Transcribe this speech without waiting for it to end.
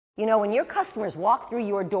You know, when your customers walk through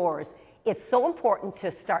your doors, it's so important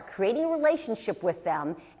to start creating a relationship with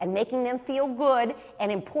them and making them feel good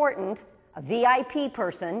and important, a VIP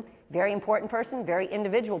person, very important person, very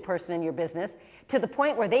individual person in your business, to the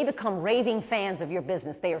point where they become raving fans of your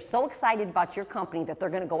business. They are so excited about your company that they're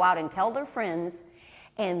going to go out and tell their friends,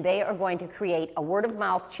 and they are going to create a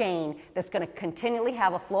word-of-mouth chain that's going to continually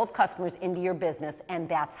have a flow of customers into your business, and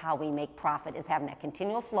that's how we make profit, is having that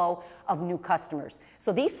continual flow of new customers.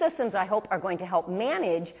 So these systems, I hope, are going to help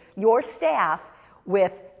manage your staff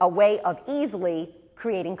with a way of easily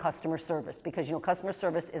creating customer service, because, you know, customer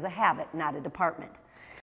service is a habit, not a department.